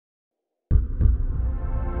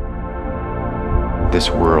This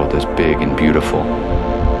world is big and beautiful,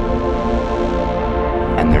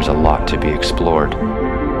 and there's a lot to be explored.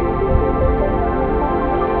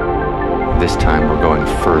 This time we're going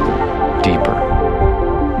further, deeper,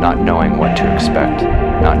 not knowing what to expect,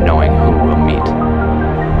 not knowing who we'll meet,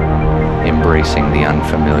 embracing the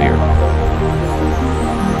unfamiliar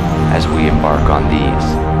as we embark on these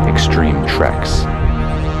extreme treks.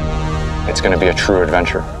 It's going to be a true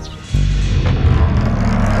adventure.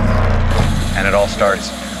 And it all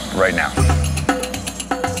starts right now.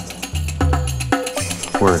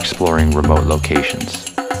 We're exploring remote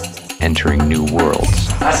locations, entering new worlds.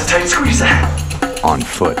 That's a tight squeeze. On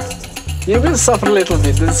foot. You will suffer a little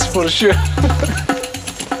bit, that's for sure.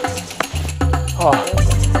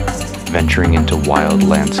 Venturing into wild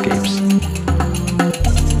landscapes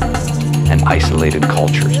and isolated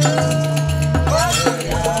cultures.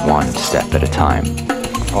 One step at a time.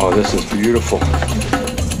 Oh, this is beautiful.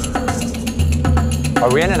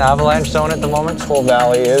 Are we in an avalanche zone at the moment? This whole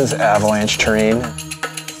valley is avalanche terrain.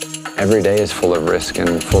 Every day is full of risk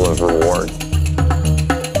and full of reward.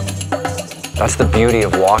 That's the beauty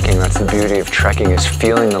of walking, that's the beauty of trekking, is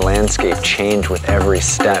feeling the landscape change with every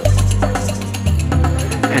step.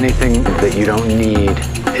 Anything that you don't need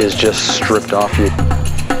is just stripped off you.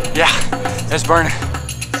 Yeah, it's burning.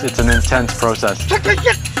 It's an intense process.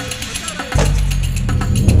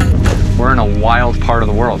 We're in a wild part of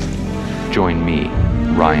the world. Join me,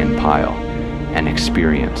 Ryan Pyle, and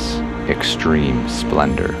experience extreme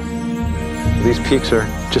splendor. These peaks are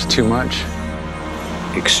just too much.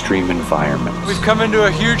 Extreme environments. We've come into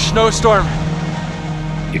a huge snowstorm.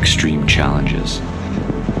 Extreme challenges.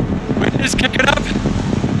 Wind is kicking up.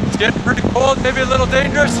 It's getting pretty cold, maybe a little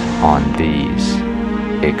dangerous. On these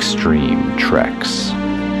extreme treks.